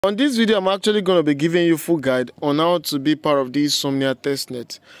On this video, I'm actually going to be giving you full guide on how to be part of this Somnia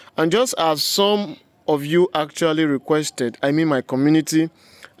Testnet. And just as some of you actually requested, my community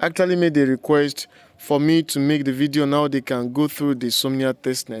actually made a request for me to make the video now they can go through the Somnia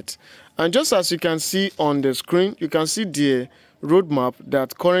Testnet. And just as you can see on the screen, you can see the roadmap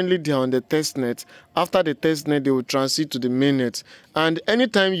that currently they are on the testnet. After the testnet, they will transit to the mainnet. And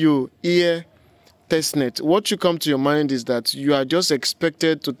anytime you hear testnet, what you come to your mind is that you are just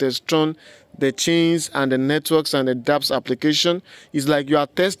expected to test run the chains and the networks and the dApps application. It's like you are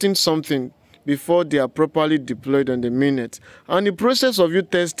testing something before they are properly deployed on the mainnet. And the process of you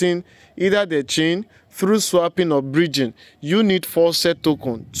testing either the chain through swapping or bridging, you need faucet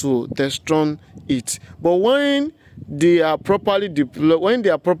token to test run it. But when they are properly deployed, when they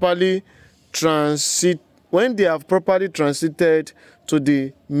have properly transited to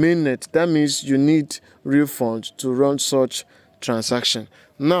the mainnet, that means you need real funds to run such transaction.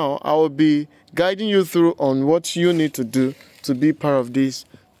 Now I will be guiding you through on what you need to do to be part of this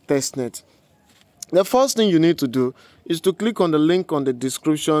testnet. The first thing you need to do is to click on the link on the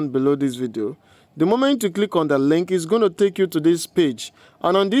description below this video. The moment you click on the link, it's going to take you to this page,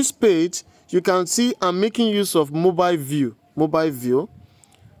 and on this page you can see I'm making use of mobile view.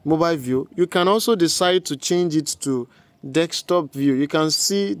 You can also decide to change it to desktop view. You can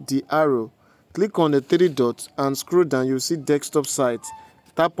see the arrow. Click on the three dots and scroll down. You'll see desktop site.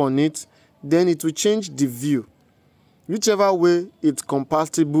 Tap on it, then it will change the view, whichever way it's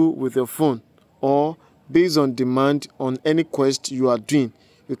compatible with your phone, or based on demand on any quest you are doing.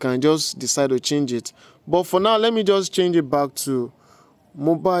 You can just decide to change it. But for now, let me just change it back to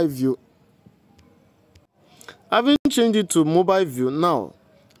mobile view. Having changed it to mobile view, now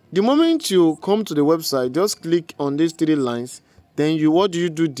the moment you come to the website, just click on these three lines. Then what do you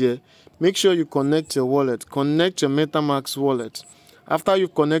do there? Make sure you connect your wallet. Connect your Metamask wallet. After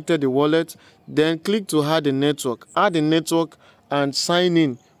you've connected the wallet, then click to add a network. Add a network and sign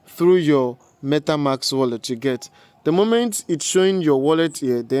in through your Metamask wallet you get. The moment it's showing your wallet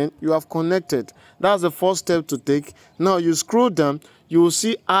here, then you have connected. That's the first step to take. Now you scroll down, you will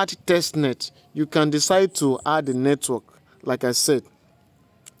see add testnet. You can decide to add a network, like I said,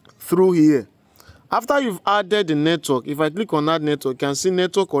 through here. After you've added the network, if I click on add network, you can see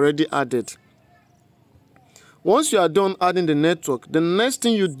network already added. Once you are done adding the network, the next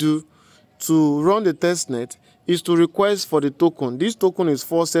thing you do to run the testnet is to request for the token. This token is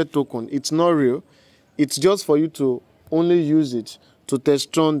faucet token. It's not real. It's just for you to only use it to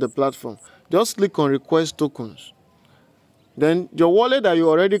test run the platform. Just click on request tokens. Then your wallet that you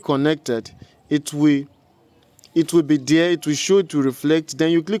already connected, it will be there. It will show, it will reflect.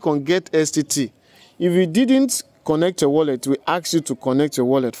 Then you click on get STT. If you didn't connect your wallet, we ask you to connect your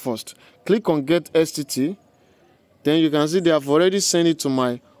wallet first. Click on get STT. Then you can see they have already sent it to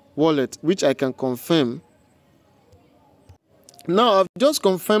my wallet, which I can confirm. Now I've just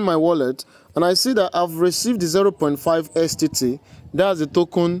confirmed my wallet, and I see that I've received the 0.5 STT. That's the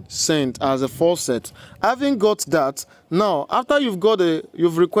token sent as a faucet. Having got that, now after you've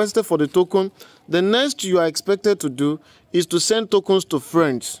requested for the token, the next you are expected to do is to send tokens to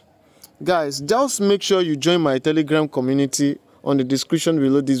friends. Guys, just make sure you join my Telegram community on the description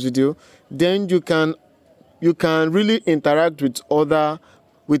below this video. Then you can really interact with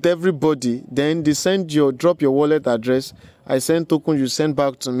everybody. Then they drop your wallet address. I send token, you send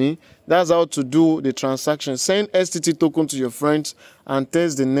back to me. That's how to do the transaction. Send STT token to your friends and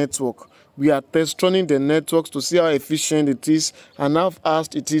test the network. We are test running the networks to see how efficient it is and how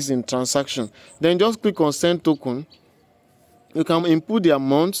fast it is in transaction. Then just click on send token. You can input the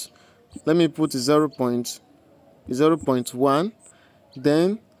amount. Let me put 0.1.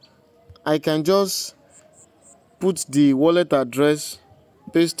 Then I can just put the wallet address,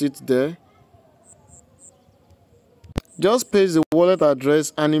 paste it there. Just paste the wallet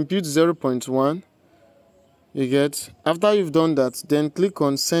address and input 0.1. You get. After you've done that, then click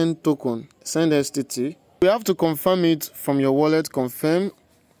on send token, send STT. You have to confirm it from your wallet. Confirm.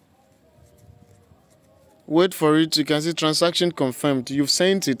 Wait for it. You can see transaction confirmed. You've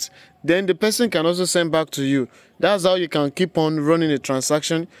sent it. Then the person can also send back to you. That's how you can keep on running a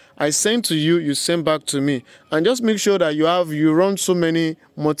transaction. I send to you, you send back to me. And just make sure that you run so many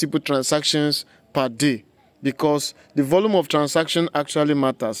multiple transactions per day, because the volume of transaction actually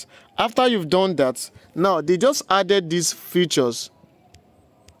matters. After you've done that, now they just added these features.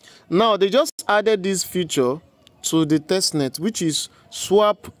 Now they just added this feature to the testnet, which is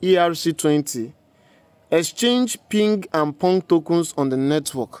swap ERC20. Exchange PONG and PONG tokens on the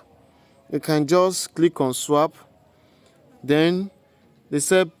network. You can just click on swap. Then they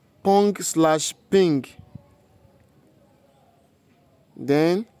say PONG/PONG.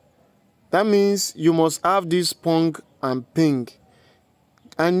 Then That means you must have this PONG and PING.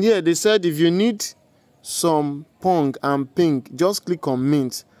 And here they said if you need some PONG and PING, just click on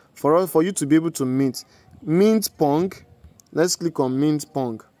mint for you to be able to mint PONG. Let's click on mint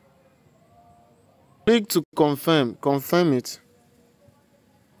PONG. Click to confirm it.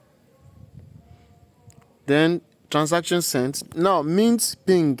 Then transaction sent. Now mint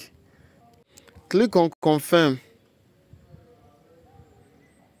PING. Click on confirm.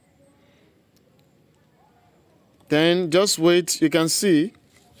 Then just wait. You can see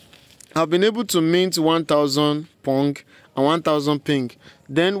I've been able to mint 1000 PONG and 1000 PING.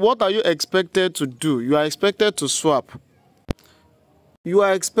 Then what are you expected to do? You are expected to swap.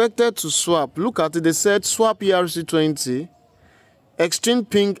 Look at it. They said swap ERC20, exchange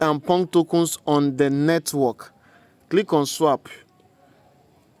PING and PONG tokens on the network. Click on swap.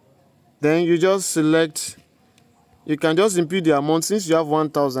 Then you just select. You can just impute the amount. Since you have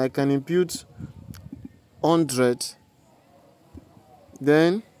 1000, I can impute 100.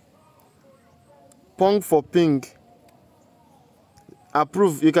 Then PONG for PING.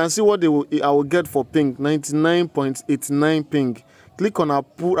 Approve. You can see what I will get for PING. 99.89 PING. Click on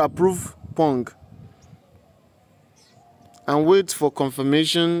approve PONG and wait for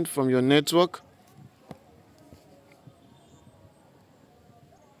confirmation from your network.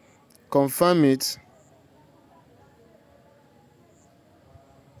 Confirm it.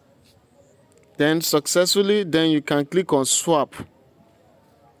 Then successfully, then you can click on swap.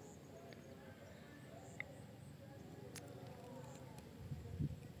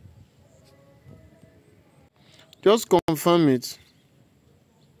 Just confirm it.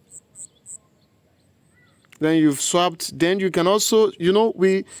 Then you've swapped. Then you can also,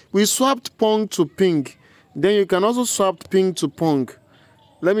 we swapped PONG to PING. Then you can also swap PING to PONG.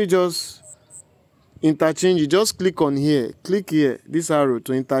 Let me just interchange it. Just click on here. Click here, this arrow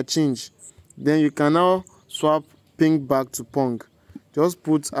to interchange. Then you can now swap PING back to PONG. Just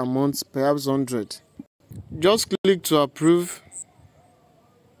put amount, perhaps 100. Just click to approve.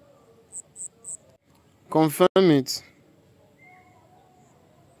 Confirm it.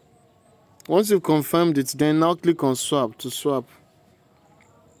 Once you've confirmed it, then now click on swap to swap.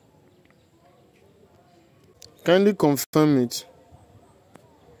 Kindly confirm it.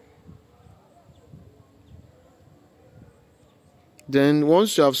 Then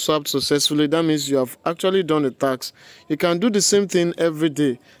once you have swapped successfully, that means you have actually done the task. You can do the same thing every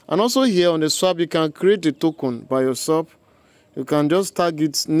day. And also here on the swap, you can create a token by yourself. You can just tag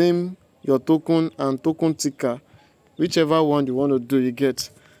it, name your token and token ticker, whichever one you want to do, you get.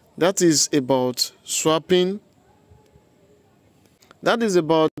 That is about swapping. That is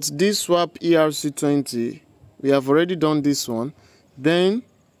about this swap ERC20. We have already done this one. Then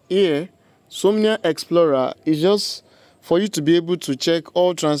here, Somnia Explorer is just for you to be able to check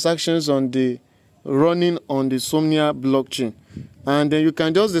all transactions running on the Somnia blockchain. And then you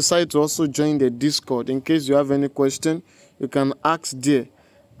can just decide to also join the Discord in case you have any question. You can ask there.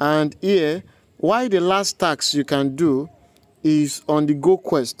 And here, why the last task you can do is on the Go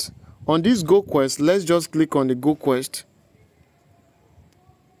Quest. On this Go Quest, let's just click on the Go Quest.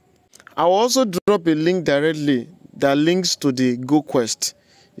 I will also drop a link directly that links to the Go Quest.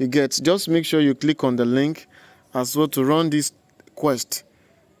 You get, just make sure you click on the link as well to run this quest,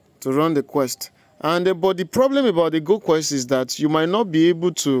 And but the problem about the Go Quest is that you might not be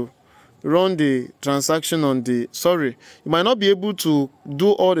able to run the transaction on the, you might not be able to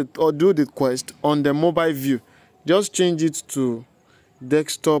do do the quest on the mobile view. Just change it to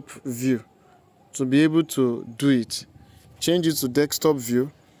desktop view to be able to do it. Change it to desktop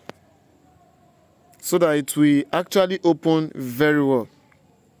view so that it will actually open very well.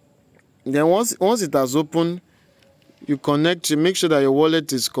 Then once it has opened, you connect. Make sure that your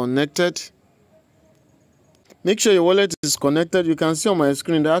wallet is connected. Make sure your wallet is connected. You can see on my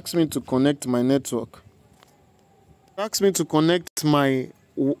screen, they ask me to connect my network. They ask me to connect my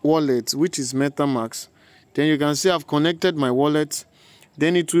wallet, which is Metamask. Then you can see I've connected my wallet.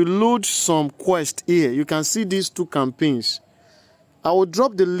 Then it will load some quest here. You can see these two campaigns. I will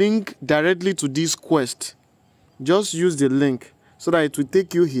drop the link directly to this quest. Just use the link so that it will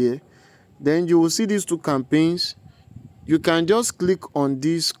take you here. Then you will see these two campaigns. You can just click on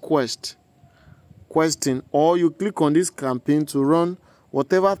this question, or you click on this campaign to run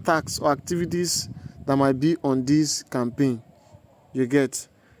whatever tasks or activities that might be on this campaign. You get.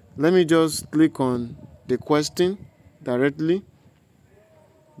 Let me just click on the question directly.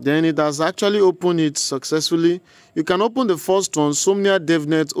 Then it has actually opened it successfully. You can open the first one, Somnia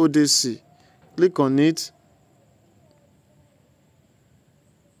Testnet ODC. Click on it.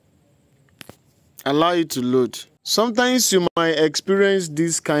 Allow it to load. Sometimes you might experience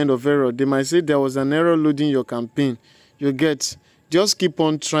this kind of error. They might say there was an error loading your campaign. You get, just keep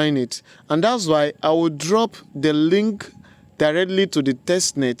on trying it. And that's why I will drop the link directly to the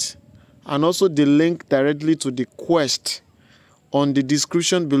testnet and also the link directly to the quest on the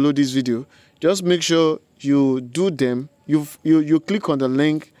description below this video. Just make sure you do them. You click on the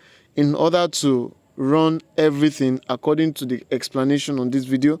link in order to run everything according to the explanation on this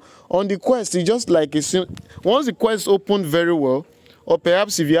video. On the quest, it's just like once the quest opened very well, or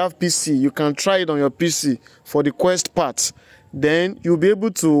perhaps if you have PC, you can try it on your PC for the quest part. Then you'll be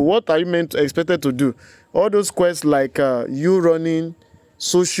able to, what are you expected to do? All those quests like you running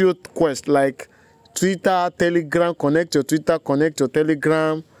social quest like Twitter, Telegram, connect your Twitter, connect your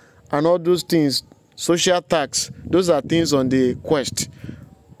Telegram, and all those things, social tags, those are things on the quest.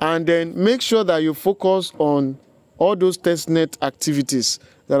 And then make sure that you focus on all those testnet activities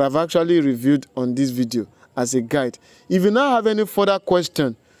that I've actually reviewed on this video as a guide. If you now have any further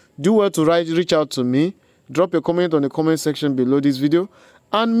question, do well to reach out to me. Drop a comment on the comment section below this video.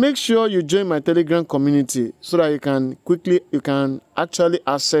 And make sure you join my Telegram community so that you can actually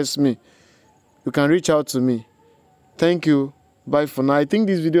access me. You can reach out to me. Thank you. Bye for now. I think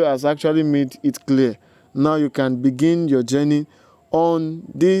this video has actually made it clear. Now you can begin your journey on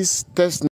this test.